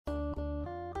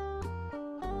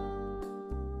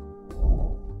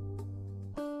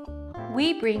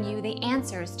We bring you the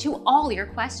answers to all your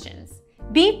questions.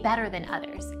 Be better than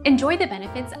others. Enjoy the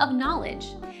benefits of knowledge.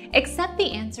 Accept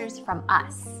the answers from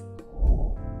us.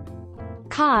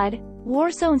 CoD,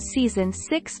 Warzone Season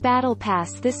 6 Battle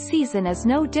Pass. This season is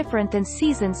no different than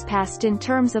seasons past in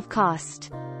terms of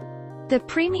cost. The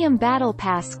Premium Battle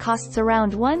Pass costs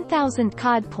around 1,000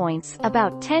 CoD points,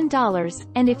 about $10,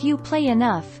 and if you play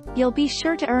enough, you'll be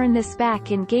sure to earn this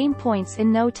back in game points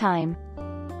in no time.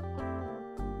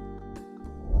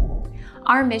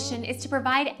 Our mission is to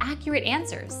provide accurate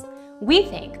answers. We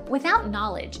think without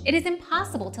knowledge, it is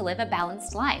impossible to live a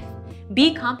balanced life.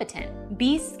 Be competent,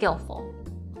 be skillful.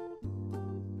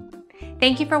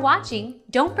 Thank you for watching.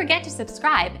 Don't forget to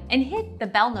subscribe and hit the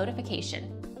bell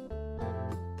notification.